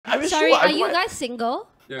Sorry, are you guys single?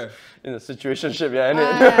 Yeah. In a situationship, yeah.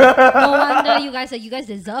 No wonder you guys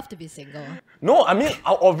deserve to be single. No, I mean,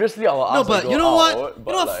 obviously I will ask. No, but you know what? You know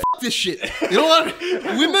what? Like, Fuck this shit. You know what?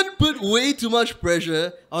 Women put way too much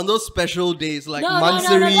pressure on those special days like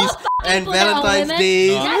monthsaries and Valentine's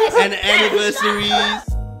Days and anniversaries.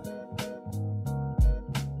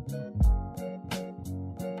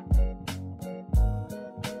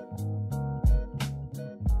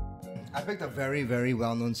 I picked a very, very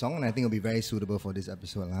well-known song, and I think it'll be very suitable for this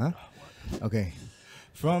episode, huh? Okay.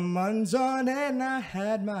 From months on end, I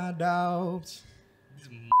had my doubts.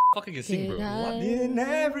 Fucking can sing, bro. In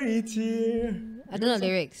every tear. I don't know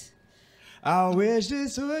lyrics. I wish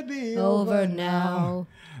this would be Over now.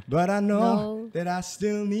 but I know that I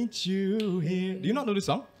still need you here. Do you not know this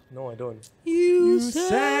song? no, I don't. You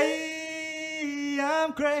say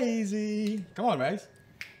I'm crazy. Come on, guys.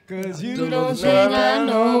 Cause you don't think I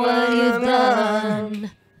know what you've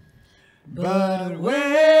done. But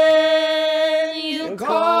when you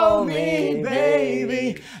call me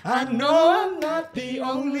baby, I know I'm not the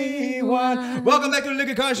only one. Welcome back to the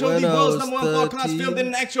Liquor Car Show, the world's #1 podcast filmed in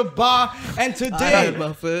an actual bar. And today, I had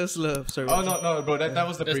my first love. Sorry. oh no, bro, that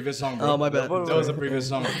was the previous song, bro. Oh, my bad. That was the previous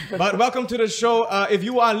song. But welcome to the show. If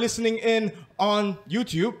you are listening in on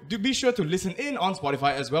YouTube, do be sure to listen in on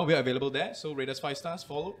Spotify as well. We're available there. So rate us 5 stars,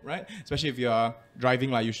 follow, right? Especially if you're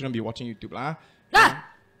driving, like you shouldn't be watching YouTube, lah.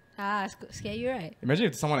 Scare you, right? Imagine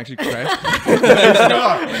if someone actually crashed.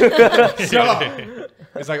 Stop.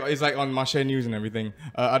 It's like on Marshare News and everything.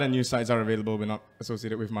 Other news sites are available. We're not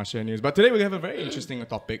associated with Marshare News. But today we have a very interesting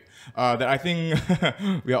topic that I think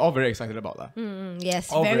we are all very excited about, lah.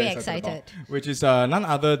 Yes, All very excited. about, which is none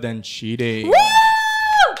other than cheating. Woo!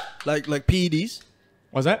 Like PEDs?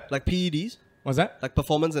 What's that? Like PEDs? What's that? Like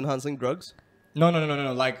performance enhancing drugs? No.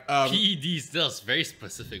 Like PEDs, that's very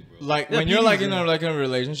specific, bro. like Yeah, when you're like PEDs, in a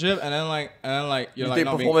relationship and then like you're You like take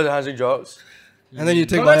not being. performance enhancing drugs? And then you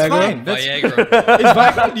take No, that's Viagra? fine. That's, Viagra. is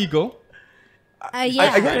Viagra legal? Yeah. I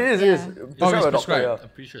guess it is. yeah. It's Oh, it's by a doctor, prescribed. yeah. I'm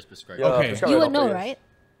pretty sure it's prescribed. Yeah, Okay. prescribed You by a would know, doctor, right?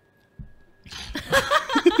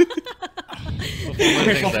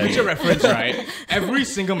 Okay, for future reference, right? Every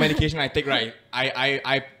single medication I take, right,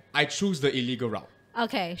 I choose the illegal route.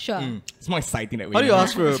 Okay, sure. It's more exciting that way. How do you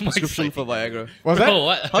ask for a It's more prescription for Viagra? What's Bro, that?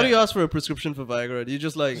 what? How do you ask for a prescription for Viagra? Do you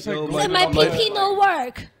just like, like, oh, go Said my PP no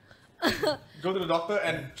work. Go to the doctor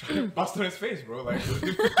and try to bust on his face, bro. Like,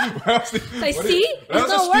 what else did- Like, what see? is- that It's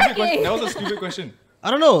was a not stupid working. question. That was a stupid question.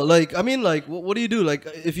 I don't know. Like, I mean, like, what do you do? Like,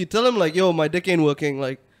 if you tell him, like, yo, my dick ain't working,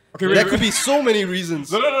 like, Okay, there wait, could wait. be so many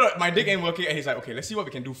reasons. No. My dick ain't working, and he's like, okay, let's see what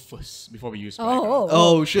we can do first before we use Viagra.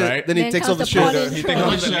 Oh, shit. Right? Then he Then takes comes off the the shirt. pollen. He He takes off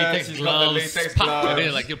got the the shirts, latex he's got the gloves, latex pop, and then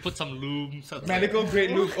gloves. like you put some lube. something Medical like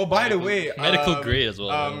grade lube. Oh, by the way, Medical grade as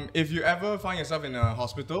well. If you ever find yourself in a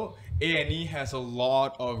hospital, A&E has a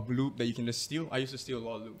lot of lube that you can just steal. I used to steal a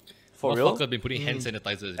lot of lube. that. For real? Motherfucker been putting hand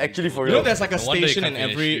sanitizer. Actually, for You know, real. there's like a No wonder you station in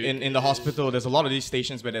can't every finish in the hospital. There's a lot of these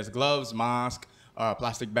stations where there's gloves, mask,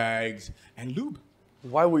 plastic bags, and lube.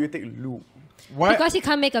 Why would you take lube? Why? Because you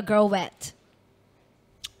can't make a girl wet.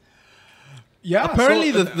 Yeah.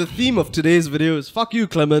 Apparently, so, the theme of today's video is fuck you,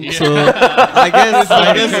 Clement. Yeah. So I guess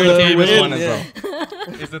the we win, one as yeah. well.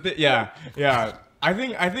 It's the yeah. I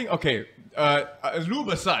think okay. Lube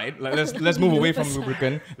aside, like, let's move away from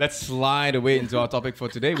lubricant. Let's slide away into our topic for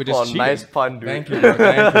today, which is Oh, cheating. nice pun, dude. Thank you.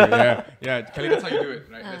 Yeah. Kelly, that's how you do it,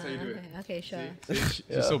 right? That's how you do it. Okay, sure.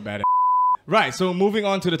 She's so bad at Right, so moving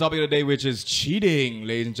on to the topic of the day, which is cheating,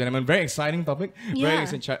 ladies and gentlemen. Very exciting topic. Yeah.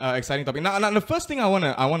 Very exciting topic. Now, the first thing I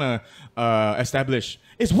wanna establish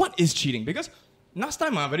is what is cheating. Because last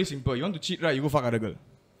time, very simple. You want to cheat, right? You go fuck other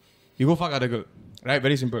girl. Right,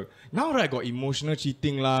 very simple. Now, right, got emotional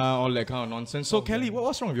cheating lah, all that kind of nonsense. So, Kelly,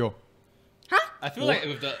 what's wrong with you? I feel like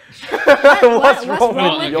with the What's wrong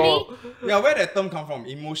wrong with with me? Yeah, where that term come from?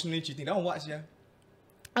 Emotionally cheating. That one what's yeah?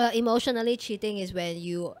 Emotionally cheating is when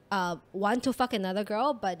you want to fuck another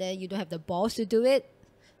girl, but then you don't have the balls to do it.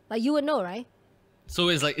 Like, you would know, right? so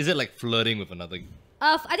is it like flirting with another?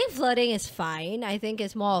 I think flirting is fine. I think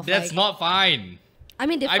it's more of That's like, not fine. I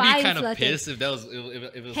mean, define I'd be kind of flirting. pissed if that was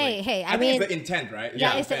if it was Hey, like, hey, I I think mean, it's the intent, right?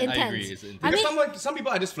 yeah, it's the I intent. agree, it's the intent. I Because mean, some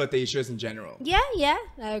people are just flirtatious in general. yeah,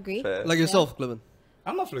 I agree. Fair. Like yourself, Clement.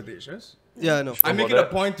 I'm not flirtatious. Yeah, I know. I make it about a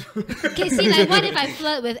point to... Okay, see, like, what if I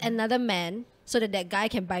flirt with another man so that guy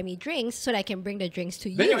can buy me drinks so that I can bring the drinks to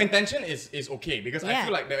you? Then your intention is okay because I Yeah.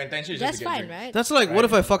 feel like the intention is That's just to get fine, drinks. right? That's like, what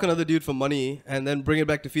if I fuck another dude for money and then bring it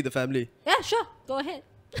back to feed the family? Yeah, sure. Go ahead.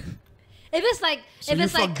 If it's like So if you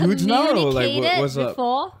it's like fuck dudes now, or, like, communicated what's up?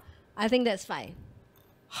 before, I think that's fine.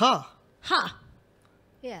 Ha! Huh.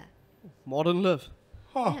 Yeah. Modern love.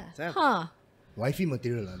 Huh. Yeah. Damn. Huh. Wifey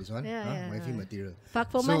material, this one. Yeah, huh? yeah, Wifey yeah. material.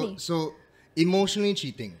 Fuck for money. So emotionally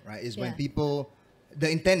cheating, right, is when Yeah. people, the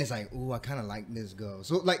intent is like, oh, I kind of like this girl.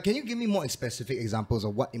 So like, can you give me more specific examples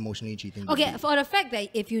of what emotionally cheating? would Okay, be? for the fact that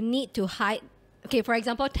if you need to hide, okay, for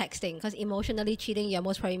example, texting, because emotionally cheating, you're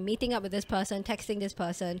most probably meeting up with this person, texting this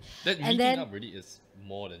person, That and meeting then up really is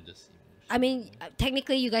more than just emotion. I mean,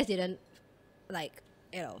 technically, you guys didn't like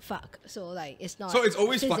fuck, so like it's not. So it's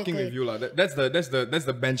always fucking physically. with you, lah. That's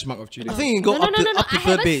the benchmark of cheating. I think you can go No, up no, to no, no, up to I third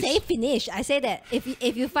haven't base. say finish. I say that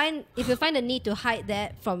if you find the need to hide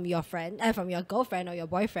that from your friend, from your girlfriend or your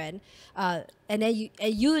boyfriend, and then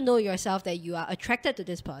you know yourself that you are attracted to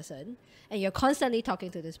this person, and you're constantly talking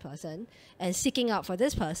to this person and seeking out for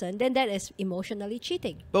this person, then that is emotionally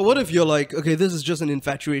cheating. But what if you're like, okay, this is just an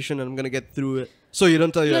infatuation and I'm gonna get through it. So you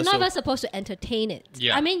don't tell You're yourself. not even supposed to entertain it.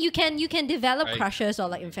 Yeah. I mean, you can develop Right. crushes or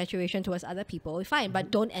like infatuation towards other people, fine,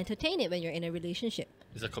 but don't entertain it when you're in a relationship.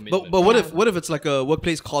 It's a commitment. But what if it's like a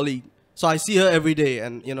workplace colleague? So I see her every day,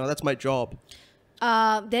 and that's my job.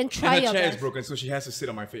 Then try And your her chair is best. broken, so she has to sit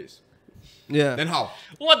on my face. Yeah. Then how?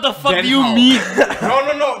 What the fuck Then do you how? mean?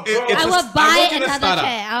 No. It's I a- will buy work in a another startup.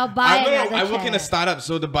 chair. I'll buy another I work in chair. a startup,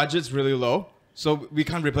 so the budget's really low. So we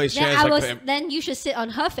can't replace Then chairs. then you should sit on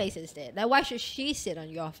her face instead. Like, why should she sit on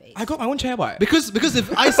your face? I got my own chair, why? Because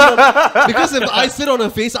if I sit on, because if I sit on her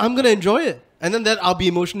face, I'm gonna enjoy it, and then I'll be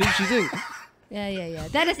emotionally cheating. Yeah.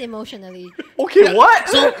 That is emotionally. Okay, what?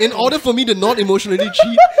 So in order for me to not emotionally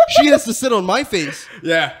cheat, she has to sit on my face.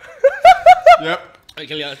 Yeah. Yep. Wait,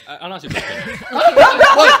 Kelly, I'll ask you a question.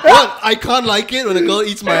 What? I can't like it when a girl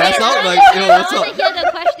eats my ass out. Like, yo, what's I want up? to hear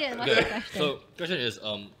the question. What's the Okay. question? So, question is,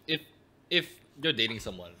 if you're dating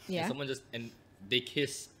someone, and Yeah. someone and they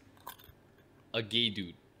kiss a gay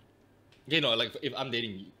dude, like if I'm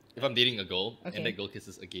dating a girl Okay. and that girl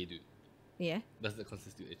kisses a gay dude, Yeah. does that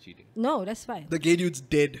constitute as cheating? No, that's fine. The gay dude's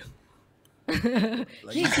dead. He's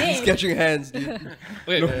He's dead. catching hands, dude.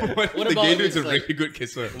 Wait, what the about gay if dude's a it's like really good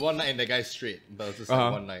kisser. one night and the guy's straight, but it's just Uh-huh.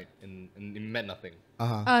 like one night and it meant nothing?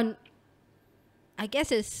 I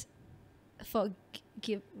guess it's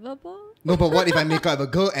forgivable. No, but what if I make out with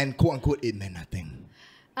a girl and quote unquote it meant nothing?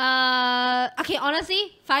 Okay,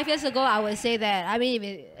 honestly, 5 years ago, I would say that. I mean,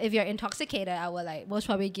 if you're intoxicated, I would like most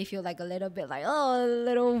probably give you like a little bit like, a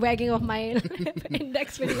little wagging of my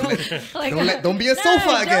index finger. Like, Don't be a sofa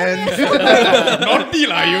don't again. be a sofa. Naughty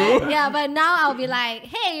lah, you. Yeah, but now I'll be like,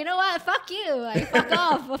 hey, you know what? Fuck you. Like, fuck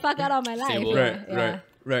off. Fuck out of my life. word. Yeah.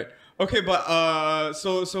 Right. Okay, but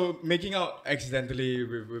so making out accidentally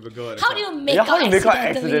with a girl at a How club. do you make Yeah, how out do you make out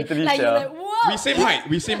accidentally? accidentally, Like, you're sia? like, whoa.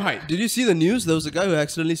 We same height. Did you see the news? There was a guy who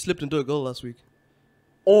accidentally slipped into a girl last week.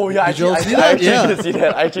 Oh yeah, Did you all see I that? actually Yeah. did see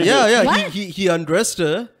that. I actually Yeah, did. yeah. What? He undressed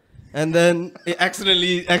her, and then it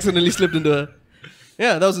accidentally slipped into her.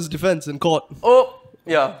 Yeah, that was his defense in court. Oh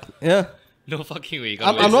yeah. Yeah. No fucking way.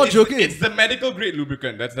 I'm not joking. It's the medical grade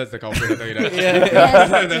lubricant. That's the culprit. I'll tell you that. Yes,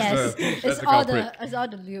 That's yes. that's It's the all culprit. it's all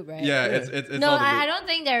the lube, right? Yeah, it's No, all the I lube. don't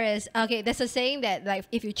think there is. Okay, there's a saying that like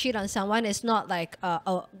if you cheat on someone, it's not like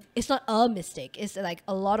it's not a mistake. It's like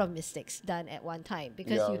a lot of mistakes done at one time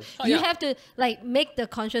because Yeah. you have to like make the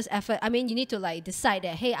conscious effort. I mean, you need to like decide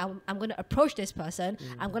that hey, I'm gonna approach this person.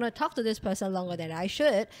 I'm gonna talk to this person longer than I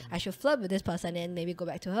should. I should flirt with this person and maybe go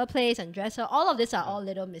back to her place and dress her. All of these are all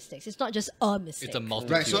little mistakes. It's not just a mistake. It's a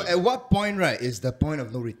multitude. Right. So at what point, right, is the point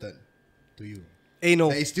of no return to you? Anal.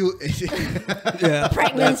 That is still. Yeah.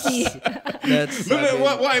 pregnancy. That's. No,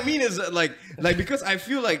 what I mean is like because I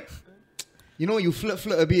feel like You know, you flirt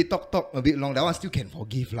a bit, talk a bit long. That one still can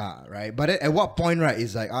forgive, lah, right? But at what point, right,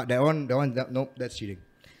 is like nope, that's cheating.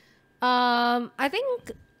 I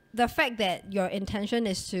think the fact that your intention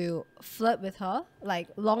is to flirt with her like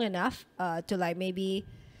long enough to like maybe.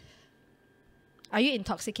 Are you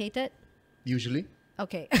intoxicated? Usually.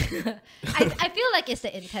 Okay. I feel like it's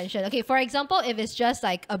the intention. Okay, for example, if it's just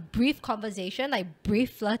like a brief conversation, like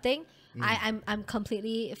brief flirting, I'm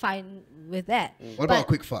completely fine with that. What about a But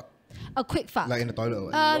quick fuck? a quick fuck? Like in the toilet or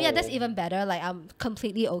what? Yeah, that's even better. Like I'm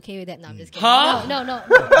completely okay with that. No, I'm just kidding. Huh? No.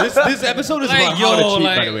 this episode is about how to cheat,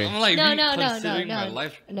 by the way. I'm like No. reconsidering my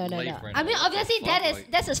life. No. life right I mean, now. obviously, Fuck,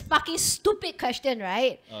 that's a fucking stupid question,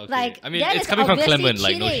 right? Okay. Like, I mean, that it's is coming from obviously Clement,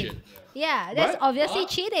 like, no cheating. shit. Yeah, that's What? obviously I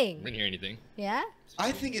cheating. didn't hear anything. Yeah.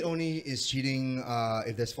 I think it only is cheating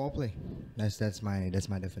if there's foreplay. That's my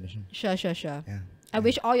definition. Sure. Yeah. I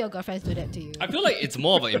wish all your girlfriends do that to you. I feel like it's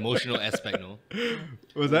more of an emotional aspect, no?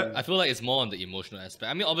 Was that? I feel like it's more on the emotional aspect.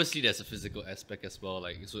 I mean, obviously there's a physical aspect as well.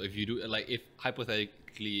 Like, so if you do, like, if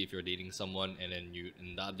hypothetically, if you're dating someone and then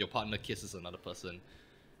your partner kisses another person,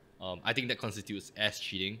 I think that constitutes as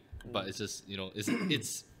cheating. But it's just,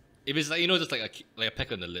 it's if it's like, just like a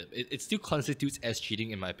peck on the lip, it still constitutes as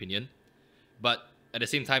cheating in my opinion. but at the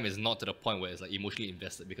same time, it's not to the point where it's like emotionally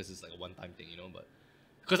invested because it's like a one-time thing, you know. But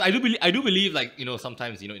because I do believe like, you know,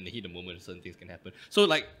 sometimes, you know, in the heat of the moment, certain things can happen. So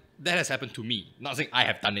like that has happened to me. Not saying I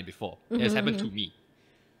have done it before. It has happened to me,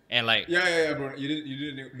 and like Yeah, bro. You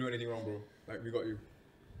didn't do anything wrong, bro. Like, we got you.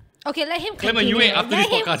 Okay, let him Clement, continue. you ain't after Let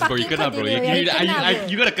this him podcast, bro. You fucking kena, bro. continue. Yeah,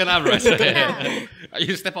 You gotta kena, bro. I swear. Kena.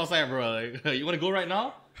 You step outside, bro. Like, you wanna go right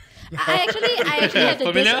now? I actually have to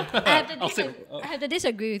Familiar? I have to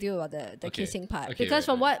disagree with you about the Okay. kissing part, Okay, because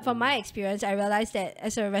right, from my experience, I realized that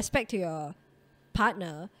as a respect to your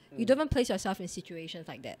partner, you don't even place yourself in situations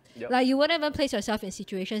like that. Yep. Like, you wouldn't even place yourself in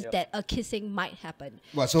situations that a kissing might happen.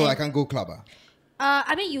 What, so I can't go club?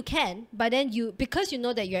 I mean, you can, but then because you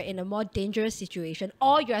know that you're in a more dangerous situation,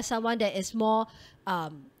 or you're someone that is more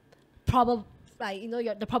probable. Like, you know,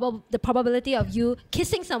 the probability of you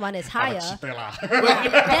kissing someone is higher.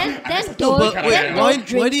 then don't. But wait, then why don't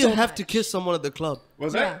drink do you so have much. to kiss someone at the club?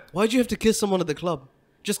 Was Yeah. that? Why do you have to kiss someone at the club?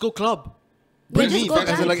 Just go club. Then Bring just me, go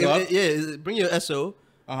as in, like, club? bring your SO.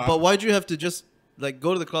 But why do you have to just like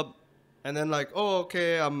go to the club and then like, oh,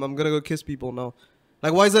 okay, I'm gonna go kiss people now?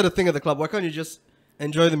 Like, why is that a thing at the club? Why can't you just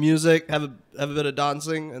enjoy the music, have a bit of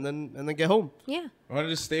dancing, and then get home? Yeah. I want to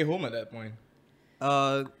just stay home at that point.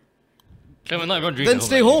 Clement, not everyone drinks Then at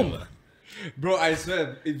stay like, home. you know. Bro, I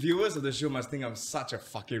swear, viewers of the show must think I'm such a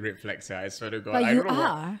fucking red flag, I swear to God. But I you don't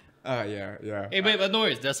know are. yeah. Hey, but no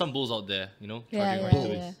worries. There's some bulls out there, you know, charging right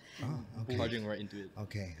into it. Charging right into it.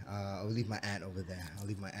 Okay, I'll leave my ad over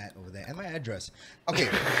there. And my address. Okay,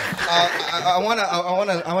 I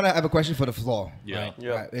wanna have a question for the floor. Yeah. Right? Yeah.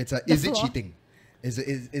 Right. It's is it floor? cheating?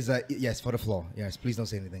 Yes, for the floor. Yes, please don't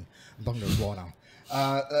say anything. I'm talking to the floor now.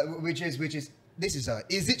 Which is this is a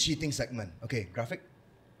is it cheating segment? Okay, graphic.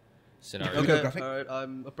 Scenario. Okay, graphic? all right.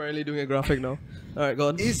 I'm apparently doing a graphic now. All right, go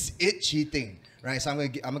on. Is it cheating? Right, so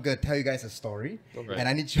I'm gonna tell you guys a story, Okay. and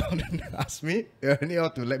I need you all to ask me. I need you all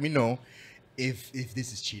to let me know if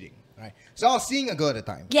this is cheating. Right. So I was seeing a girl at the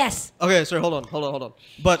time. Yes. Okay, sorry, hold on.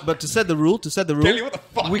 But to set the rule, Kelly, what the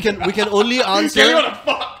fuck? we can only answer. Kelly, what the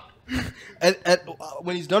fuck?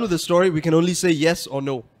 When he's done with the story, we can only say yes or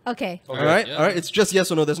no. Okay. All right, yeah. all right. It's just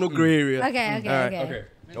yes or no. There's no gray area. Okay. Okay.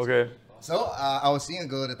 Okay. So I was seeing a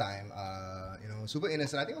girl at the time. You know, super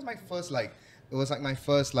innocent. I think it was my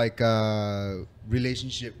first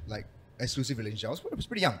relationship, like exclusive relationship. I was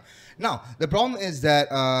pretty young. Now the problem is that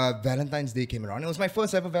Valentine's Day came around. It was my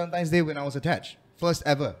first ever Valentine's Day when I was attached. First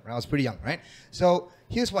ever. I was pretty young, right? So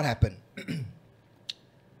here's what happened.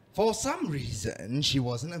 For some reason, she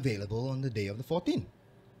wasn't available on the day of the 14th.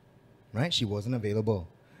 Right? She wasn't available.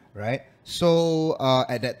 Right? So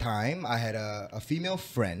at that time, I had a female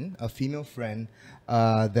friend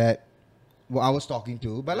that I was talking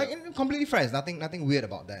to, but like completely friends, nothing weird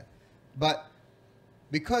about that. But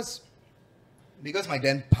because my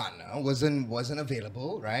then partner wasn't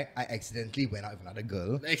available, right? I accidentally went out with another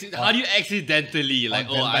girl. How do you accidentally like?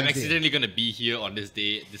 on Oh, I'm Valentine's Day. accidentally gonna be here on this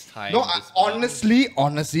day, this time. No, this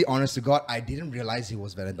honest to God, I didn't realize it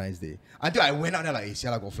was Valentine's Day until I went out there like, hey,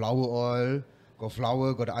 got flower oil,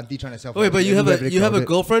 got the auntie trying to sell. Wait, but you flowers, have a crowded.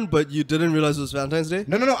 girlfriend, but you didn't realize it was Valentine's Day.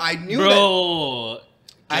 No, I knew that. bro.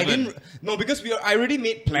 I Clement, didn't. No, because I already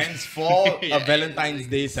made plans for a Valentine's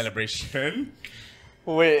Day celebration.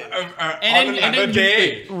 Wait. And then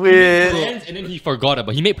day. Wait. And then he forgot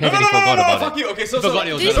about. He made plans No, and he forgot about fuck it. you. Okay, so He forgot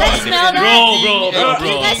it was Do you Valentine's guys Day. smell that? Bro.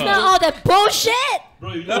 Do you guys smell all the bullshit?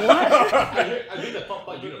 Bro, you know what? I did the top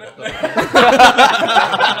part, you did the bottom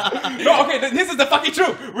part. No, okay, this is the fucking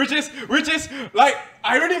truth. Which is like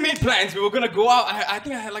I already made plans. We were gonna go out. I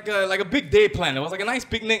think I had like a big day plan. It was like a nice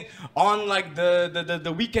picnic on like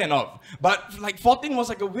the weekend of. But like 14 was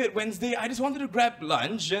like a weird Wednesday. I just wanted to grab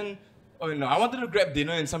lunch and I wanted to grab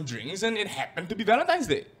dinner and some drinks, and it happened to be Valentine's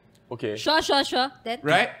Day, Okay. Sure. Then.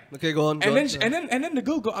 right? Okay, go on. And then the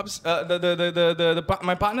girl got upset.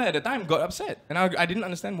 My partner at the time got upset, and I didn't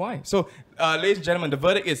understand why. So, ladies and gentlemen, the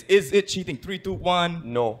verdict is it cheating? 3, 2, 1.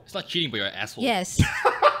 No. It's not cheating, but you're an asshole. Yes.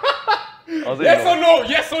 I'll say Yes no. or no?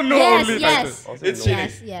 Yes or no? Yes, only, yes. Titan. I'll say It's no. cheating.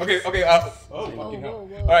 Yes, yes. Okay. Fucking hell.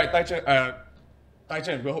 whoa. All right, Tai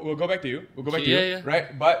Chen, we'll go back to you. Yeah.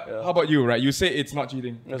 Right? But how about you? Right? You say it's not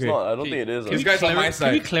cheating. It's not. I don't think it is. This guy's on my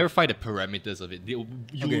Can we side. clarify the parameters of it? You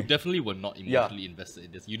Okay. definitely were not emotionally invested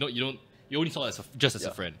in this. You only saw it just as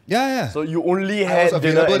a friend. Yeah. So you only I had was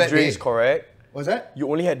dinner available and that drinks, day. correct? What's that? You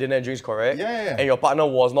only had dinner and drinks, correct? Yeah. And your partner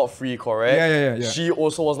was not free, correct? Yeah. She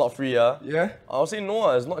also was not free, yeah? Yeah? I'll say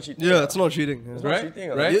no, it's not cheating. Yeah, it's not cheating. It's Right? not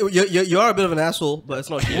cheating. Right? You are a bit of an asshole, but it's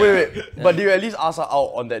not cheating. Wait. But do you at least ask her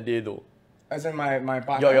out on that day, though? As in my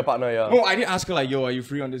partner. Your partner, yeah. No, I did ask her like, yo, are you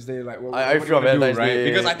free on this day? Like, what Are you what free on do you wanna do, Valentine's right? Day?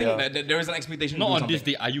 Because I think Yeah. that there is an expectation. Not to do on this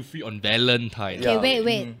something. day. Are you free on Valentine's? Okay, Yeah.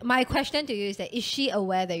 wait. My question to you is that is she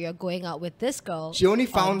aware that you're going out with this girl? She only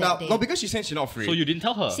on found that out. day? No, because she said she's not free. So you didn't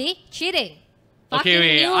tell her? See, cheating. Okay, Fucking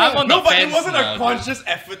wait. knew I'm it. on the no, but it fence wasn't now, a conscious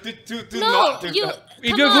effort to No, not to. you. If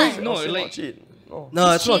Come you're on. going, no, Honestly, like not cheat. No.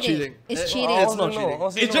 No, it's not cheating. It's Eh, cheating. It's not cheating.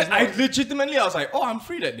 Honestly, It's just no. I legitimately I was like, oh, I'm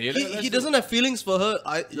free that day. He doesn't have feelings for her.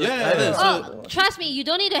 Yeah. either, so- Oh, trust me, you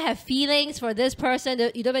don't need to have feelings for this person.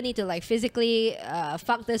 You don't even need to like physically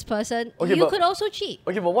fuck this person. Okay, You but- could also cheat.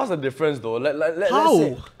 Okay, but what's the difference though? Let's How?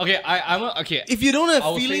 say- okay, okay. If you don't I have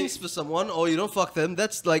will feelings say- for someone or you don't fuck them,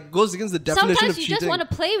 that's like goes against the definition Sometimes of you cheating. just want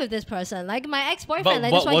to play with this person. Like my ex-boyfriend, But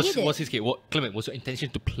like that's what he what's, did. what's his case? Clement, what's your intention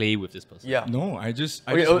to play with this person? Yeah. No, I just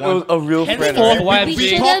Okay, just it was want. a real friend. Henceforth, right? why I'm We saying-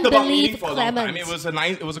 shouldn't talked about believe meeting for a long time. Clement.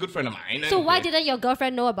 It was a good friend of mine. So and- why didn't your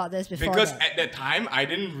girlfriend know about this before? Because that? at that time I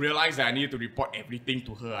didn't realize that I needed to report everything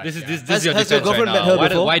to her. This is Yeah. this is your Has your defense girlfriend right met now. her Why,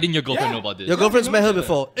 before? why didn't your girlfriend Yeah. know about this? Your girlfriend's no, met her no.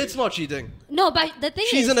 before. It's not cheating. No, but the thing is,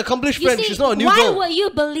 She's an accomplished you friend. see, She's not a new why girl. would you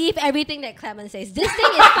believe everything that Clement says? This thing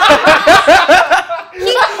is fucking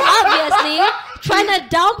He's obviously trying to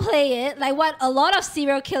downplay it, like what a lot of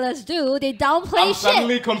serial killers do. They downplay I'm shit.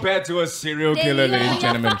 suddenly compared to a serial They- killer, you're ladies and a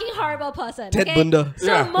gentlemen. fucking horrible person. Ted okay? Bundy. So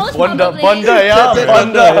Yeah. most Bunda, probably, Bunda, yeah,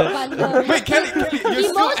 Bunda. Bunda. Wait, Kelly, you're He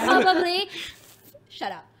still most probably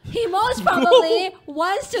shut up. He most probably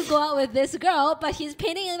wants to go out with this girl, but he's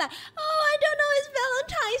painting it like, oh, I don't know, it's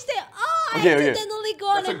Valentine's Day. Oh, I Okay, okay. accidentally go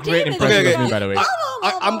on That's a a great date with impression this of me, girl. by the way.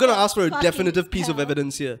 I'm gonna ask for a Fucking definitive piece of hell.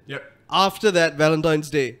 evidence here. Yep. After that Valentine's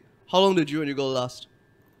Day, how long did you and your girl last?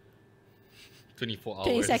 24 hours.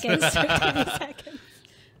 20 seconds. 20 seconds.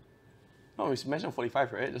 No, we mentioned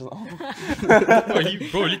 45, right? Just now. Bro, you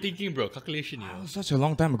really thinking, bro? Calculation, you know. Such a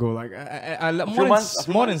long time ago. Like I few months, a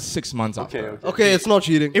few more than 6 months Okay, after. okay. Okay, it's not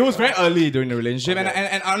cheating. It was very early during the relationship, Okay.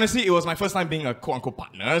 and honestly, it was my first time being a quote unquote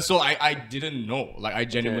partner, so I didn't know. Like, I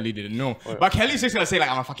genuinely didn't know. Okay. But Kelly's just gonna say, like,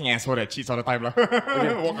 I'm a fucking asshole that cheats all the time. Like,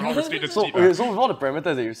 walking off the street to So, cheat. okay, so with all the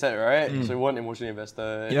parameters that you said, right? So you weren't emotionally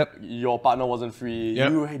invested. Yep. Your partner wasn't free. Yep.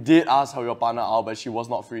 You did ask how your partner out, but she was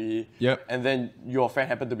not free. Yep. And then your friend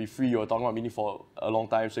happened to be free. You were talking about meeting for a long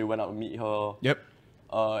time, so you went out to meet her. Yep.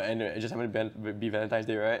 And it just happened to be Valentine's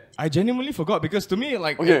Day, right? I genuinely forgot because to me,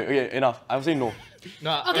 like, Okay, enough. I'm saying no.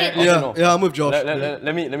 Nah, Okay. Yeah. no. Yeah, I'm with Josh.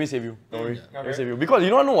 Let me save you. Don't worry. Let me save you. Because you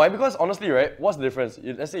don't know why? Because honestly, right? What's the difference?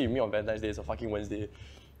 Let's say you meet on Valentine's Day, it's a fucking Wednesday.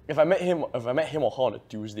 If I met him or her on a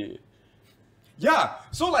Tuesday, yeah.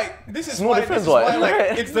 So like, this is no why, difference, this is why what?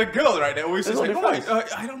 like, it's the girl, right? That always There's says no like, oh,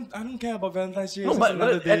 difference. I don't care about Valentine's Day. no, it's but,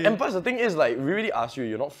 another but day. and plus the thing is like we really asked you,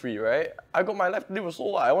 you're not free, right? I got my life to live, so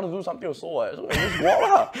what? I want to do something, so what? So just go out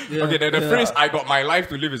lah. Okay, the phrase "I got my life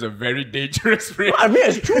to live" is a very dangerous phrase. I mean,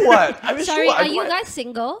 it's true, what? I mean, Sorry, sure, are you guys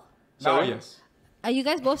single? Now, yes. Are you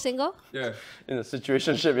guys both single? Yeah. in a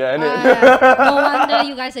situationship, yeah? innit? No wonder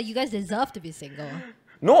you guys deserve to be single.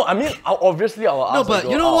 No, I mean, obviously I will ask No, the but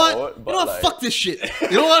girl you know what? out, You but know what? like- Fuck this shit.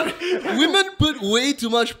 You know what? Women put way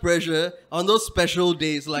too much pressure on those special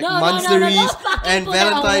days like No, no, no, no, monthsaries don't fucking and put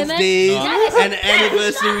that on Valentine's women. Days That is and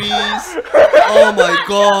anniversaries. Oh my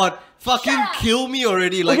god. Fucking kill me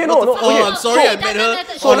already. Like, Okay, what no, the no, fuck? okay. Oh, I'm sorry I Okay, met that-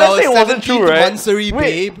 her so on let's our say it wasn't 17th true, right? monthsary,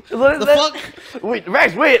 Wait, babe. so The fuck? Wait,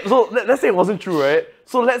 Raex, wait. So let's say it wasn't true, right?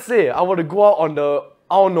 So let's say I were to go out on the,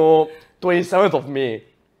 I don't know, 27th of May.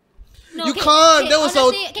 No, You can't. That was our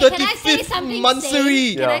honestly, can I say 35th something monthsary.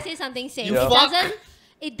 sane? Can I Yeah. say something sane? You It fuck.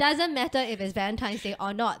 it doesn't matter if it's Valentine's Day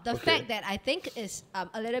or not. The fact that I think is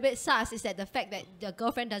a little bit sus is that the fact that the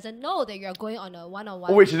girlfriend doesn't know that you're going on a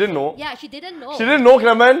one-on-one. Oh wait, she didn't know? Yeah, she didn't know. She didn't know,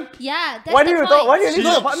 Clement? Yeah, that's Why the didn't you point. tell? Why didn't you She,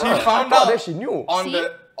 tell she the partner? found I thought out that she knew.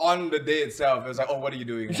 on the day itself. It was like, oh, what are you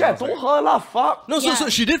doing? Yeah, I And was told like, her lah, fuck. No, Yeah. so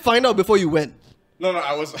she did find out before you went. No,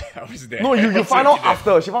 I was there. No, you I find was out there.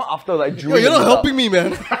 after. She found out after, like, Yo, June. you're not and helping me,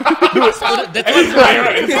 man. That's why That's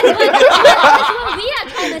what we are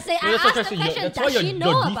trying to say. I asked the question, that's why does she your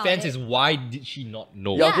know about defense it? is why did she not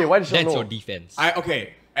know? Yeah, okay, why did she That's not know? your defense.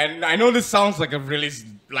 Okay, and I know this sounds like a really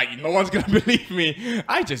like no one's gonna believe me.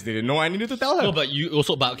 I just didn't know I needed to tell her. No, but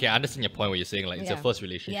okay, I understand your point where you're saying like it's your Yeah. first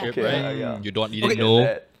relationship, Okay, right? yeah. You didn't Okay, know.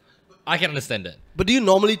 that- I can understand that. But do you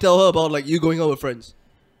normally tell her about like you going out with friends?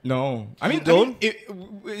 No, I mean, don't?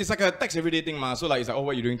 it's like a text everyday thing, ma. So like, it's like, oh,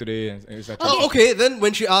 what are you doing today? And it's like, Oh, okay. Then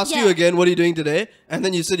when she asked you Yeah. again, what are you doing today? And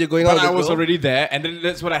then you said you're going out but with I a was girl. already there, and then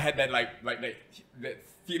that's what I had that that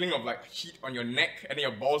feeling of like heat on your neck, and then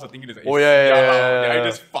your balls are thinking, this, Oh, yeah. Did I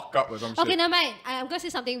just fuck up or some Okay, shit? never mind. I'm going to say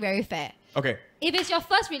something very fair. Okay. If it's your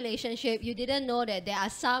first relationship, you didn't know that there are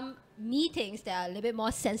some meetings that are a little bit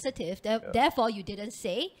more sensitive. Therefore, you didn't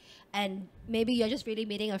say, and maybe you're just really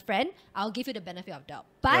meeting a friend. I'll give you the benefit of doubt.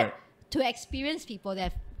 But Right. to experienced people that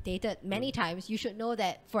have dated many times, you should know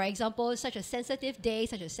that, for example, such a sensitive day,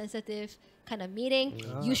 such a sensitive kind of meeting,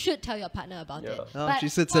 you should tell your partner about it. Oh, she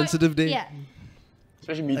said sensitive day. Yeah.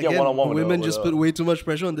 Especially meeting Again, one-on-one. women just put way too much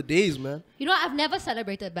pressure on the days, man. You know, I've never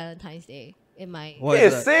celebrated Valentine's Day in my Why is Yeah,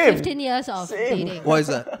 that? same. 15 years of dating. Why is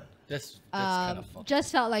that? That's kind of fucked.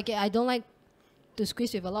 Just felt like it. I don't like to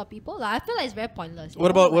squeeze with a lot of people. Like, I feel like it's very pointless. What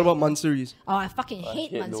about Mansuris? Oh, I fucking hate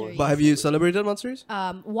hate those. Mansuris. But have you celebrated Mansuris?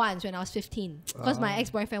 Once when I was 15, because my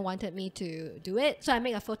ex-boyfriend wanted me to do it, so I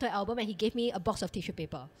made a photo album and he gave me a box of tissue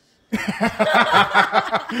paper. Do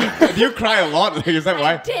you cry a lot? Like, is that I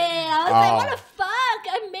why? did. I was like, what the fuck?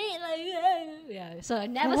 I made yeah. So I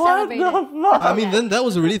never celebrated. I mean, then that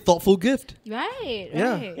was a really thoughtful gift. Right.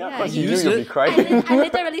 Yeah. Right. Yeah, because He- you knew used you'll it. be crying. I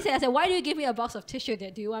literally said, I said, why do you give me a box of tissue?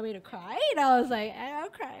 Do you want me to cry? And I was like, I'll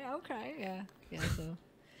cry. Yeah. So.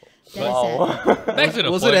 Wow. Back to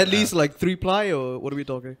the Was point, it at least like 3-ply or what are we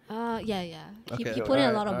talking? Yeah. He Okay. put in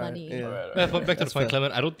a lot of Alright, money. yeah. Back to the That's point, fair.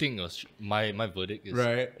 Clement. I don't think it was my verdict is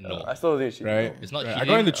Right. no. I still think she. Right. It's not Right. I cheating.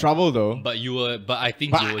 got into trouble though. But I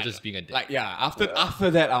think But you were I- just being a dick. Like after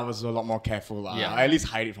that, I was a lot more careful. Yeah. I at least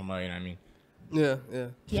hide it from her. You know what I mean? Yeah.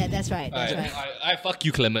 Yeah, that's right. That's right. I fuck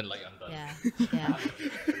you, Clement. Like I'm done. Yeah.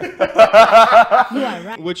 You are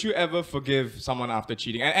right. Would you ever forgive someone after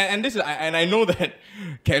cheating? And this is I know that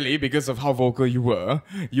Kelly, because of how vocal you were,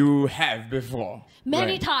 you have before.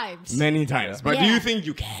 Many Right. times. Many times. But do Yeah. you think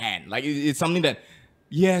you can? Like it's something that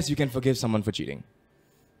yes, you can forgive someone for cheating.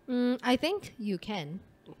 I think you can.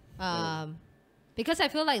 Because I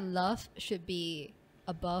feel like love should be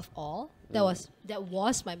above all. That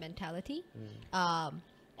was my mentality.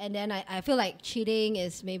 And then I feel like cheating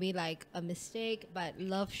is maybe like a mistake, but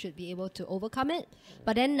love should be able to overcome it.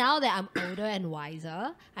 But then now that I'm older and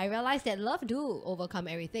wiser, I realize that love do overcome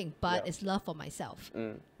everything, but it's love for myself.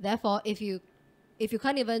 Therefore, if you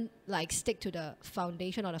can't even like stick to the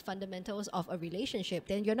foundation or the fundamentals of a relationship,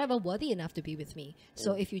 then you're never worthy enough to be with me.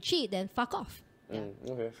 So if you cheat, then fuck off. Yeah.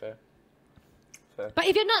 Okay, fair. But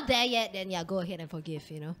if you're not there yet, then go ahead and forgive,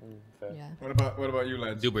 Fair. Yeah. What about you,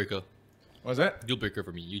 lads? Deal breaker. What's that? Deal breaker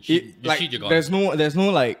for me. You cheat. You're gone. there's no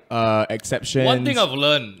like exceptions. One thing I've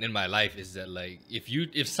learned in my life is that like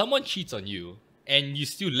if someone cheats on you and you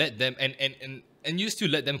still let them and you still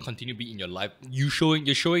let them continue be in your life, you're showing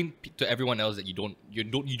to everyone else that you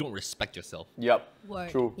don't respect yourself. Yep. Word.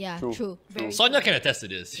 True. Yeah, True. true. Very Sonia can attest to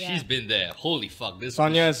this. Yeah. She's been there. Holy fuck, this.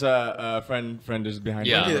 Sonia's friend is behind.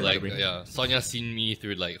 Yeah, me. like Sonia's seen me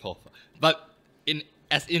through like but in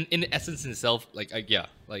essence itself, like if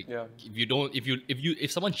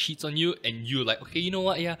someone cheats on you and you're like, okay, you know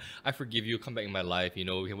what, I forgive you, come back in my life, we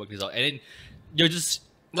can work this out, and then you're just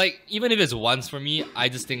like, even if it's once for me, I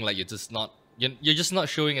just think like you're just not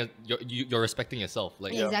showing you're respecting yourself,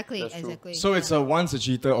 like Exactly. that's true. Exactly. So it's a once a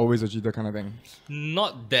cheater, always a cheater kind of thing.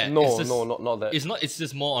 not that. No, It's just, not that. It's not. It's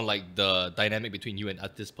just more on like the dynamic between you and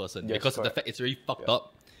this person, Yes, because of the correct. fact it's really fucked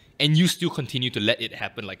up, and you still continue to let it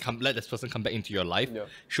happen. Like let this person come back into your life. Yeah.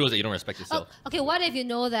 Shows that you don't respect Oh, yourself. okay, what if you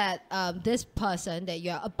know that this person that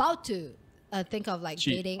you're about to think of like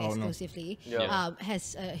Cheat. dating Oh, no. exclusively Yeah.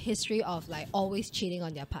 has a history of like always cheating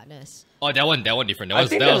on their partners? Oh, that one different. That I was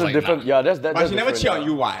think that that's was a like different. nah. Yeah, that's that. But that's she never different, cheat on yeah.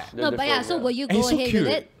 you, why? That's No, but yeah. different, So will you And go he's so ahead cute.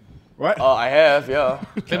 with it? What? I have, yeah.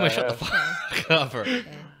 Clement, I shut the have. fuck up.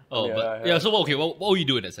 Oh, Yeah, but I yeah. have. So okay, what will you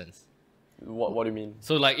do in that sense? What do you mean?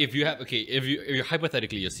 So like, if you're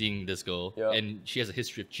hypothetically you're seeing this girl Yeah. and she has a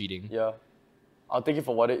history of cheating. Yeah, I'll take it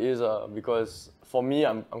for what it is. Because for me,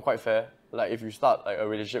 I'm quite fair. Like if you start like a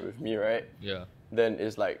relationship with me, right? Yeah. Then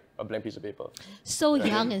it's like a blank piece of paper. So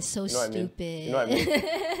young and so You know what I mean? stupid. You know what I mean?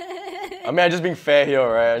 I mean, I'm just being fair here,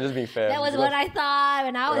 right? I'm just being fair. That was because- what I thought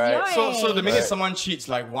when I was Right. your age. So the minute Right. someone cheats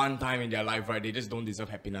like one time in their life, right, they just don't deserve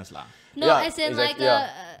happiness, lah. No, Yeah, as in exactly, like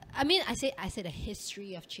yeah. I mean, I said a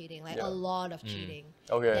history of cheating, like Yeah. a lot of cheating.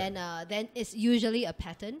 Okay. Then it's usually a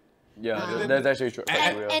pattern. Yeah, that's actually true.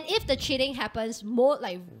 And, Yeah. and if the cheating happens more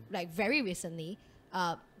like very recently,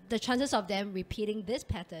 the chances of them repeating this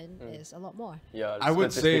pattern is a lot more. Yeah, I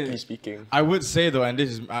would say- statistically speaking. I would say though, and this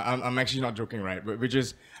is I'm actually not joking, right? But which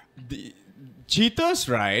is the cheaters,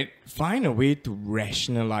 right, find a way to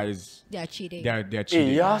rationalize They are cheating. their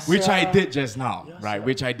cheating, yes, which I yeah. did just now, right?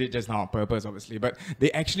 Which I did just now on purpose, obviously. But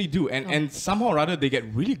they actually do, and somehow or other they get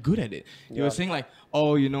really good at it. You were saying like,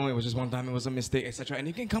 oh, it was just one time, it was a mistake, etc. And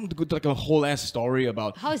you can come to like a whole ass story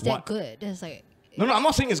about How is that good? That's like No, I'm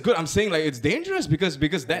not saying it's good. I'm saying like it's dangerous because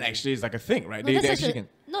that actually is like a thing, right? no, They that's actually such can.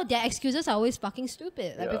 no, their excuses are always fucking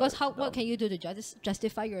stupid. Like, Yeah, because what can you do to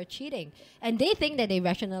justify your cheating? And they think that they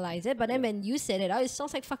rationalize it, but then when you said it out, it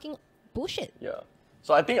sounds like fucking bullshit. Yeah.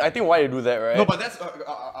 So I think why they do that, right? No, but that's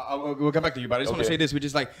we'll get back to you. But I just want to Okay. say this, which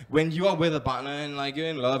is like when you are with a partner and like you're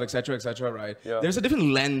in love, etc., right? Yeah. There's a different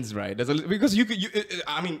lens, right? Because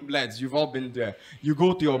I mean, lads, you've all been there. You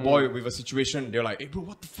go to your boy with a situation, they're like, "Hey, bro,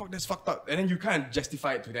 what the fuck? That's fucked up," and then you kind of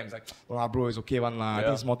justify it to them. It's like, "Oh, bro, it's okay, one lah. I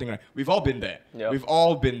think it's a small thing, right?" We've all been there. Yeah. We've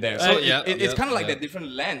all been there. So it's kind of like yeah. that different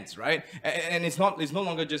lens, right? And it's no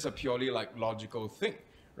longer just a purely like logical thing,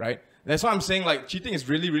 right? That's why I'm saying like cheating is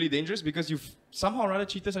really, really dangerous because somehow or other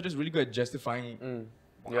cheaters are just really good at justifying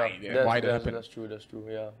why that happened. That's true.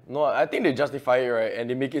 Yeah. No, I think they justify it, right, and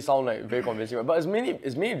they make it sound like very convincing. Right? But it's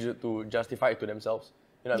mainly to justify it to themselves.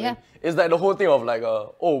 You know what I mean? It's like the whole thing of like,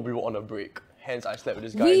 we were on a break, hence I slept with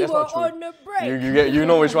this guy. We That's were not true. on a break. You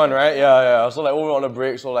know which one, right? Yeah. So like, we were on a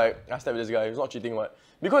break, so like I slept with this guy. It's not cheating, what?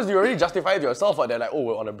 Because you already justify it to yourself, but they're like,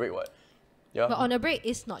 we're on a break, what? Yeah. But on a break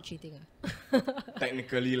is not cheating.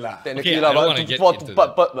 Technically lah. Technically, Okay, I don't but, wanna get into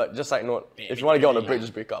but just side note, if you want to get on a break,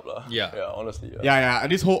 just break up, lah. Yeah. Honestly. Yeah.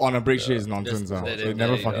 And this whole on a break shit is nonsense. Just- So that- it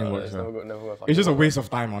never that- fucking yeah, works. It's never gonna fucking It's just a work. waste of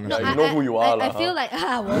time, honestly. you know who you are, I lah, feel huh? like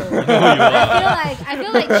I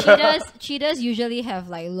feel like cheaters usually have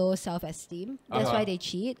like low self-esteem. That's why they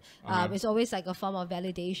cheat. It's always like a form of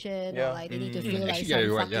validation, Yeah. or like they need to feel like Actually, some yeah,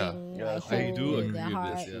 you're right, fucking yeah. like, I I hole do in their agree with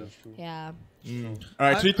heart. this. Yeah.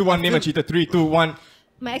 Alright, 3, 2, 1, name a cheater. 3, 2, 1.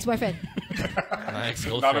 My ex-boyfriend. My None of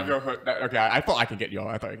ex-girlfriend. you heard that. Okay, I thought I could get you.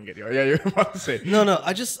 Yeah, you were about to say. No.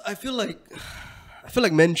 I feel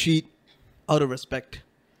like men cheat out of respect.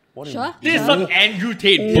 Sure. This is sure. some Andrew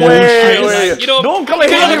Tate Wait, bullshit. wait. You know, Don't come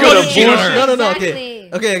and hit me go with to the cheat on bullshit. her. No.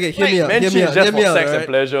 Exactly. Okay. Hear me out. Men Hear cheat me is out. just Hear me for out. sex and Right?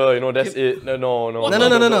 pleasure, that's it. No. No.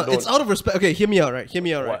 Don't. It's out of respect. Okay, hear me out. Right. Hear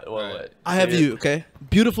me out. Right. What? I have Say it. you. Okay.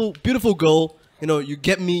 Beautiful girl. You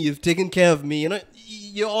get me. You've taken care of me.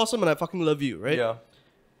 You're awesome, and I fucking love you. Right. Yeah.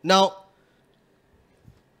 Now,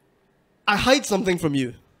 I hide something from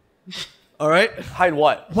you. All right. Hide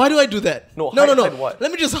what? Why do I do that? No, no. hide what?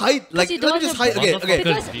 Let me just hide. Like, you let don't me just want hide. to- Okay.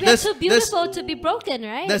 Because we're There's- too beautiful to be broken,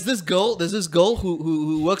 right? There's this girl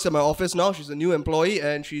who works at my office now. She's a new employee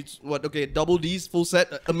and she's double D's, full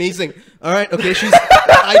set, amazing. All right, okay, she's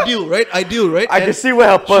ideal, right? I And can see where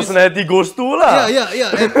her personality goes to, lah. Yeah.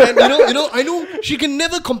 And I know she can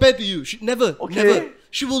never compare to you. She never.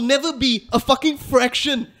 She will never be a fucking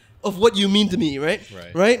fraction of what you mean to me, right?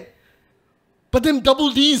 Right. But then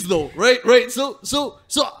double D's though, right? So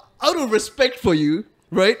out of respect for you,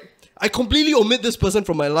 right? I completely omit this person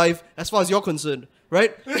from my life as far as you're concerned,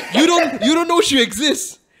 right? You don't know she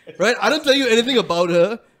exists, right? I don't tell you anything about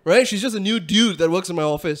her, right? She's just a new dude that works in my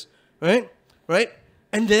office, right?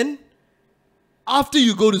 And then after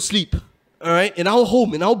you go to sleep, all right, in our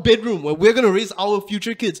home, in our bedroom where we're gonna raise our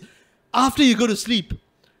future kids, after you go to sleep,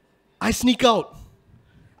 I sneak out.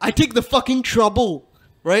 I take the fucking trouble,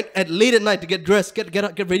 right, late at night to get dressed, get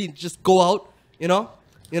ready, just go out, you know,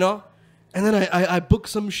 and then I book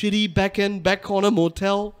some shitty back corner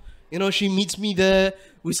motel. She meets me there.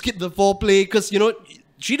 We skip the foreplay because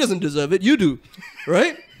she doesn't deserve it. You do,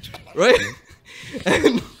 right?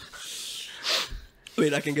 And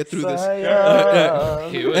wait, I can get through this.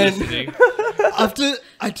 Okay, we're And- listening. After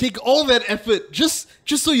I take all that effort, just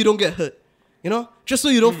so you don't get hurt, just so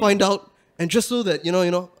you don't find out, and just so that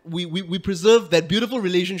we preserve that beautiful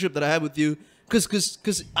relationship that I have with you,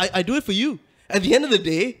 because I do it for you. At the end of the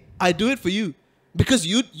day, I do it for you because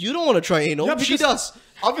you don't want to try anal. Yeah, She because does,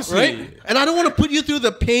 obviously. right? And I don't want to put you through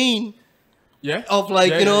the pain Yeah. of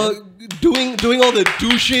doing all the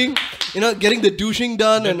douching, getting the douching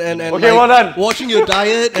done and Okay, well done. watching your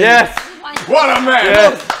diet. And Yes. What a man!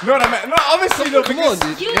 Yes. What a man! No, obviously, though, Come on,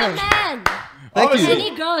 because dude. You a man. Thank you.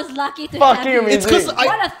 Any girl is lucky to Fucking have you. amazing. It's because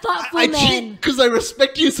What a thoughtful I man. cheat because I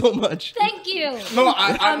respect you so much. Thank you. No,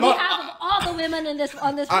 I'm On not. behalf of all the women on this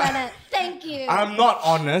planet, thank you. I'm not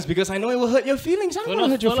honest because I know it will hurt your feelings. I'm not Fella,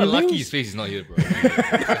 hurt your fella feelings. Lucky's face is not here, bro.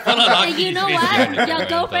 Fella and Lucky's you know face is what? not here, Your I'm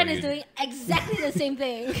girlfriend telling is you. doing exactly the same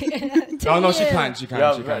thing. Oh no, she you. can't. She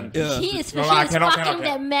Yeah, can't. Yeah. He is, No, she I is cannot, fucking cannot.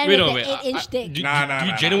 that man Wait, with no, the wait. 8-inch dick. Do Nah,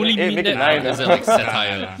 you nah, genuinely nah. mean Make it that? nine. Or is it like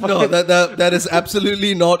satire? No, that is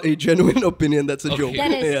absolutely not a genuine opinion. That's a Okay. joke.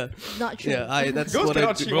 That is Yeah. not true. Yeah, that's Girls what I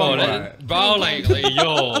cannot do. cheat. Bro, One that, bro, like,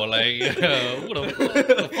 yo, like, what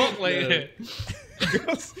the fuck, like,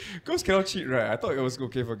 Girls cannot cheat, right? I thought it was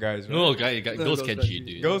okay for guys, right? no, girls girls can don't cheat,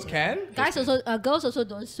 dude. Girls can? Girls also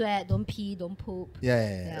don't sweat, don't pee, don't poop.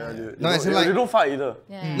 Yeah. Dude, No, they as don't- in like they don't fight either.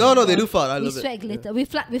 Yeah. No, they do fun. I We love sweat it. glitter. We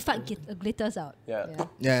fart glitters out. Yeah.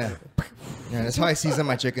 yeah, that's how I season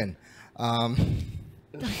my chicken.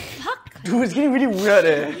 Fuck. Dude, it's getting really weird,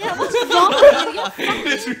 eh. Yeah, what's wrong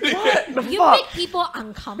with you? You make people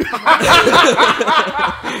uncomfortable.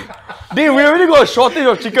 Dude, we already got a shortage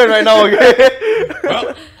of chicken right now, okay?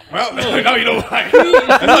 Well, now you know why.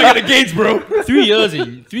 That's how I get the gains, bro. 3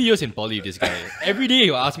 years in poly with this guy. Every day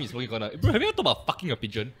he'll ask me smoking corner. Bro, have you ever thought about fucking a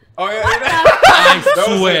pigeon? Oh yeah,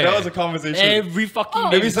 I swear. that was a conversation. Every fucking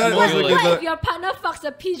day. Maybe someone was like, What if your partner fucks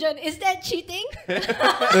a pigeon? Is that cheating?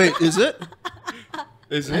 Wait, is it?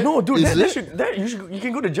 Is it? No, dude, Is you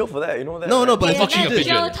can go to jail for that. You know that? No, right? no, but Yeah, fucking a that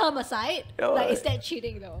pigeon. jail term aside, Yeah, like, right. is that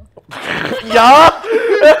cheating though? Yeah,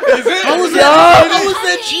 Is it? How was Yeah. that? How was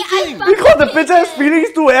that cheating? because the pigeon has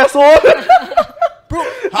feelings too, asshole. Bro,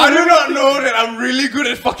 How do you not know that I'm really good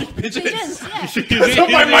at fucking pigeons? Pigeons, yeah. Because of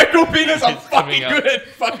my micro penis, I'm It's coming fucking out. good at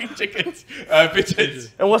fucking chickens. Pigeons.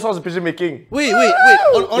 And what sounds the pigeon making? wait.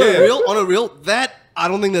 On Yeah. a real, that I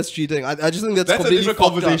don't think that's cheating. I just think that's That's a completely different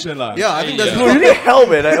fucked up. conversation, lah. Yeah, I think that's No, you need help,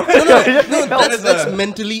 man. no, that's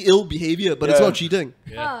mentally ill behavior, but it's Yeah. not cheating.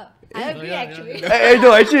 I agree actually.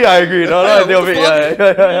 No, actually, I agree. No, Yeah, they'll what be,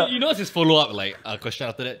 the yeah. You know what's his follow-up question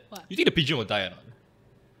after that? What? You think the pigeon will die or not?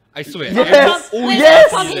 I swear. Yes. From, Oh, wait, yes.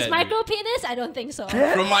 from Yeah, his dude. micro penis, I don't think so.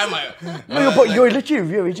 From my No, but you're literally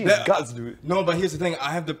rearranging his guts, dude. No, but here's the thing.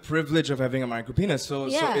 I have the privilege of having a micro penis, so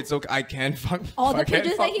Yeah. it's okay. I can fuck. All I the can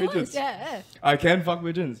pigeons fuck that he pigeons. wants. Yeah. I can fuck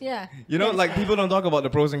pigeons. Yeah. You know, That is like fine. people don't talk about the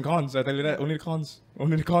pros and cons. I tell you that. Only the cons.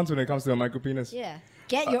 Only the cons when it comes to a micro penis. Yeah.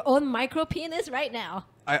 Get your own micro penis right now.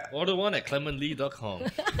 Order one at clementlee.com.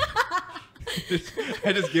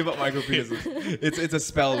 I just give up micro penises. It's a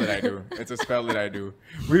spell that I do. It's a spell that I do.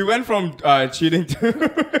 We went from cheating to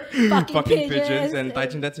fucking pigeons, and Tai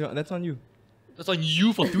Chen, that's on you. That's on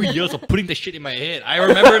you for 3 years of putting the shit in my head. I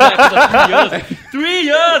remember that for 3 years. 3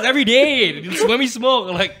 years every day. When we smoke,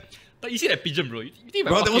 like you see that pigeon, bro. You think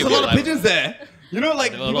Bro, there was a lot of pigeons. pigeons there. You know,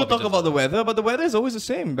 like There were a people lot of talk pigeons about the weather, but the weather is always the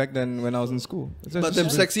same back then when I was in school. But them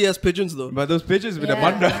sexy ass pigeons though. But those pigeons with the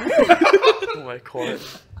Yeah. bunda. Oh my god.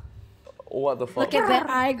 What the fuck? Look at that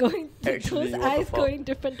eye going, Actually, those what the eyes fuck? going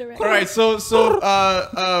different directions. All right, so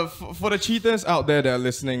for the cheaters out there that are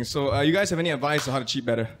listening, so you guys have any advice on how to cheat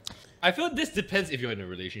better? I feel this depends if you're in a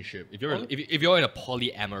relationship. If you're in a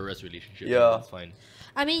polyamorous relationship, Yeah. then that's fine.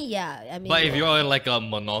 I mean, yeah. I mean, But if you're in like a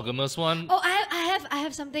monogamous one, oh, I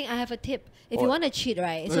have something. I have a tip. If you want to cheat,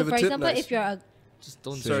 right? You So have a for tip? example, Nice. if you're a just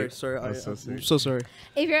don't Sorry, say sorry. That's so I'm sick. so sorry.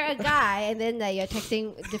 if you're a guy and then you're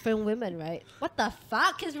texting different women, right? What the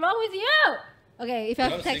fuck is wrong with you? Okay, if you're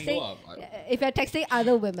I'm single, if you're texting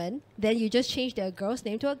other women, then you just change the girl's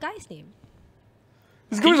name to a guy's name.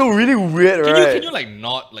 It's going to be really weird, Can right? you like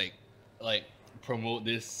not like promote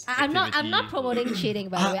this? I'm not activity? promoting cheating,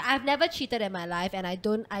 by the way. I've never cheated in my life, and I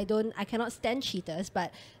cannot stand cheaters.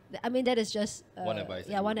 But I mean, that is just One advice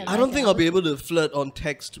that Yeah, you one would give. advice. I don't that think I I'll be would- able to flirt on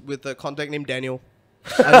text with a contact named Daniel.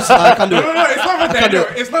 I can't do it. No, it's not for can't do Daniel.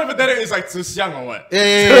 It's not for Daniel. It's like Tzu Xiang or what?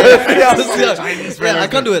 Yeah, I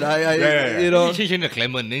can't do it. Yeah. You know. You change into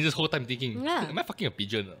Clement, then this whole time thinking, Yeah. am I fucking a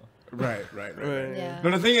pigeon? Right. Yeah. No,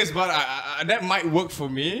 the thing is, but that might work for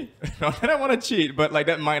me. Not that I want to cheat, but like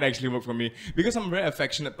that might actually work for me because I'm a very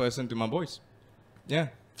affectionate person to my boys. Yeah,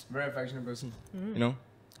 very affectionate person. You know,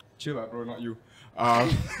 chill out, bro, not you.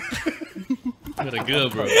 You're a girl,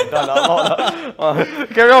 bro.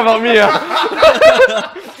 Carry on about me,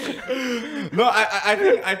 No,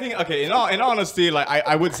 I think okay. In all honesty, like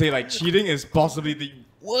I would say like cheating is possibly the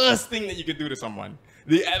worst thing that you could do to someone.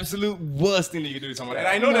 The absolute worst thing that you could do to someone. And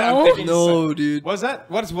I know that I'm No. thinking. No, dude. What's that?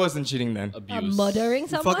 What's worse than cheating then? Abuse. Murdering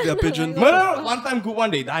someone. Fuck that pigeon. Like, No. One time, good one,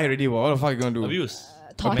 they die already. What the fuck are you gonna do? Abuse.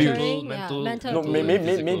 torturing, Mental- mental No, abuse.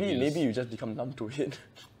 Physical abuse. maybe you just become numb to it.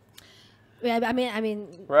 Yeah, I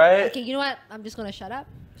mean. Right? Okay, you know what? I'm just gonna shut up.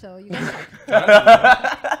 So you guys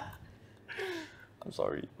talk. I'm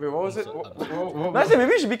sorry. Wait, what was it? No, I said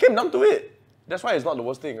maybe she became numb to it. That's why it's not the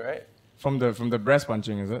worst thing, right? From the breast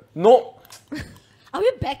punching, is it? No. Are we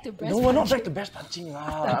back to breast No, we're not punching? back to breast punching.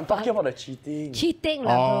 I'm talking about the cheating. Cheating,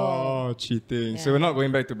 lah, bro. Oh, cheating. So Yeah. we're not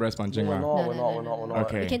going back to breast punching, We're lah. not, we're No, not, no, we're no, not, we're no. not.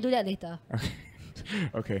 Okay. We can do that later.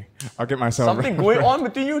 Okay, I'll get myself. Something going on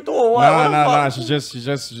between you two or what? What the No. fuck? She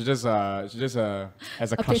just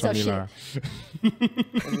has a crush piece on of me, shit.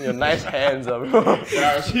 lah. Your nice hands, bro.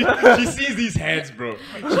 Yeah, she sees these heads, bro.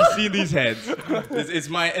 She sees these heads. It's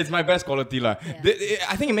my best quality, lah. Yeah.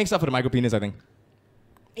 I think it makes up for the micro penis. I think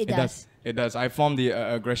It does. It does. I formed the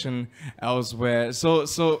aggression elsewhere. So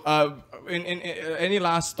in any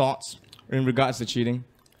last thoughts in regards to cheating?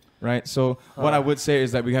 Right. So what I would say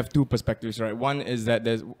is that we have two perspectives, right? One is that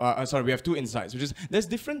we have two insights, which is there's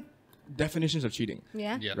different definitions of cheating.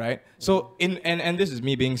 Yeah. Yeah. Right. So and this is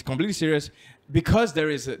me being completely serious because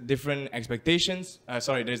there is different expectations.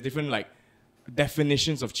 There's different like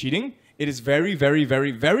definitions of cheating. It is very, very,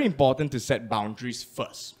 very, very important to set boundaries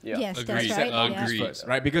first. Yeah. Yes, Agreed. that's right. Yeah. Agreed. First,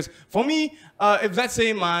 right? Because for me, if let's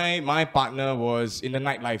say my partner was in the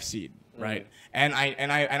nightlife scene, right? And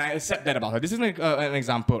I accept that about her. This is an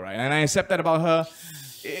example, right? And I accept that about her.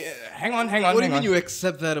 Hang on. What do you mean you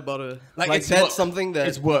accept that about her? Like, Like it's that's work. something that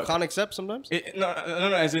It's work. you can't accept sometimes? No,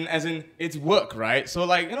 as in, it's work, right? So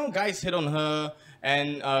like, you know, guys hit on her,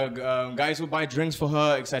 and guys will buy drinks for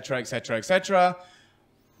her, etc., etc., etc.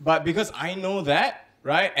 But because I know that,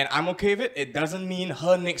 right, and I'm okay with it, it doesn't mean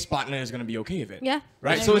her next partner is gonna be okay with it. Yeah.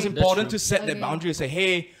 Right. I So it's agree. important to That's set I that agree. boundary and say,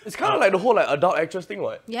 hey, It's kind of like the whole like adult actress thing,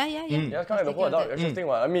 what? Yeah. Yeah, it's kind of like the Thinking whole of adult that. actress thing,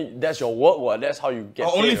 what? I mean, that's your work, what? That's how you get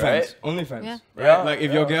paid, OnlyFans, right? OnlyFans, Yeah. right? Yeah, Like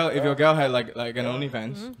if your girl had like an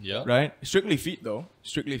OnlyFans, Yeah. right? Strictly feet though,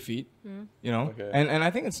 strictly feet. You know, Okay. and I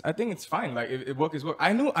think it's fine. Like if work is work.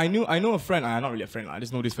 I know a friend. Not really a friend. I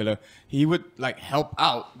just know this fella. He would like help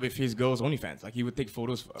out with his girl's OnlyFans. Like he would take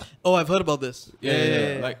photos for her. Oh, I've heard about this.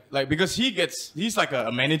 Yeah. Like because he's like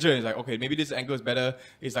a manager. And he's like, okay, maybe this angle is better.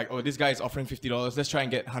 He's like, oh, this guy is offering $50. Let's try and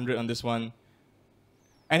get 100 on this one.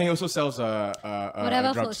 And he also sells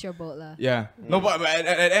Whatever drugs. floats your boat, lah. Yeah. No, but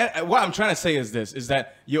what I'm trying to say is this: is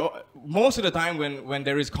that most of the time when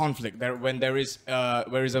there is conflict, when there is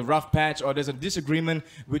a rough patch or there's a disagreement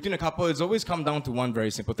between a couple, it's always come down to one very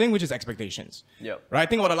simple thing, which is expectations. Yep. Right.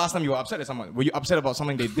 Think about the last time you were upset at someone. Were you upset about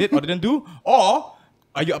something they did or didn't do, or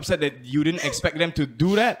are you upset that you didn't expect them to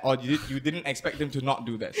do that, or you didn't expect them to not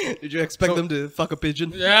do that? Did you expect So- them to fuck a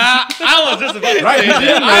pigeon? Yeah, I was just about to Right, say you that.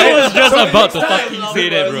 didn't, I right? was just So about to next time- fucking say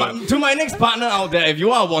that, bro. To my next partner out there, if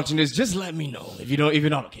you are watching this, just let me know. If you're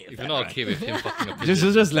not okay. With If that, you're not right? okay with him fucking a pigeon.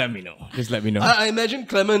 Just let me know. Just let me know. I imagine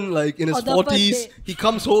Clement like in his On the first 40s, date. he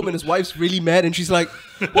comes home and his wife's really mad and she's like,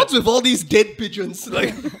 what's with all these dead pigeons?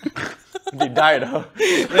 Like, They died, huh?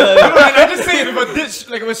 And I just say it with a ditch,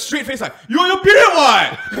 like with a straight face, like you're your period,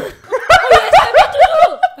 what?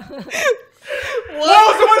 What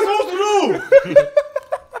was I supposed to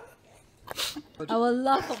do? I would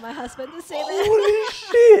love for my husband to say that. Holy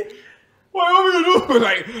shit! What are we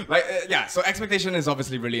gonna do? Yeah. So expectation is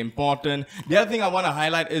obviously really important. The other thing I want to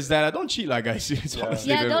highlight is that I don't cheat, like guys. It's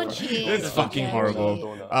honestly Yeah, the- don't cheat. It's fucking Yeah, horrible.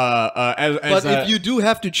 don't cheat. but if you do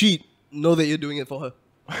have to cheat, know that you're doing it for her.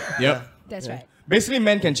 yep. That's right. Basically,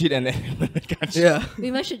 men can cheat and then women can't cheat. Yeah.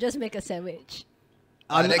 Women should just make a sandwich.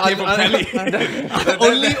 That came from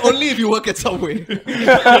only if you work at Subway.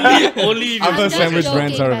 Only if Other I'm just sandwich joking,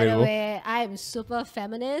 brands are by the available. way. I'm super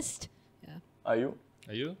feminist. Yeah. Are you?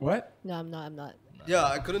 Are you? What? No, I'm not. I'm not. Yeah,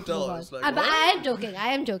 I couldn't tell. Move I on. was like, But what? I am joking. I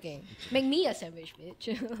am joking. Make me a sandwich, bitch.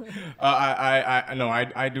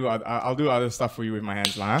 I do. I'll do other stuff for you with my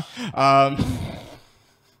hands, lah. Huh?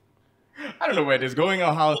 I don't know where this is going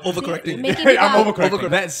or how. Overcorrecting. Making it I'm up. overcorrecting.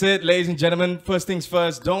 That's it, ladies and gentlemen. First things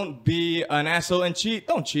first. Don't be an asshole and cheat.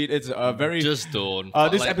 Don't cheat. It's a very. Just don't.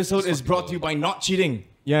 This Like, episode just is fucking brought to you don't. by not cheating.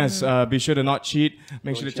 Yes, be sure to not cheat.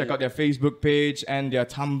 Make sure to check out their Facebook page and their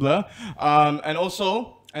Tumblr. And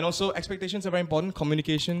also, expectations are very important.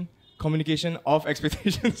 Communication of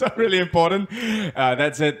expectations are really important.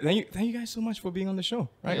 That's it. Thank you guys so much for being on the show.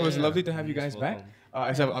 Right, it was lovely to have you guys back.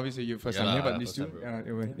 Except obviously your first Yeah, time here, lah, but these first two, time,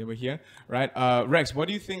 bro. they were here, right? Raex, what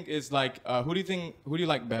do you think is like? Who do you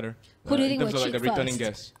like better? Who do you in think terms will of like the cheat returning first?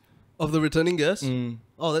 guests? Of the returning guests? Mm.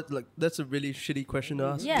 Oh, that's a really shitty question to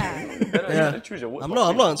ask. Yeah. Yeah. Choose your words I'm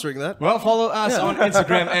properly. not answering that. Well, follow us on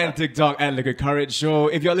Instagram and TikTok at Liquid Courage Show.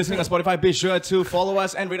 If you're listening on Spotify, be sure to follow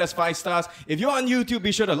us and rate us 5 stars. If you're on YouTube,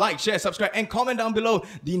 be sure to like, share, subscribe, and comment down below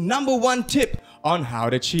the #1 tip on how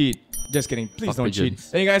to cheat. Just kidding. Please Fuck don't cheat. pigeons.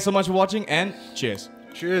 Thank you guys so much for watching, and cheers.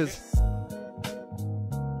 Cheers.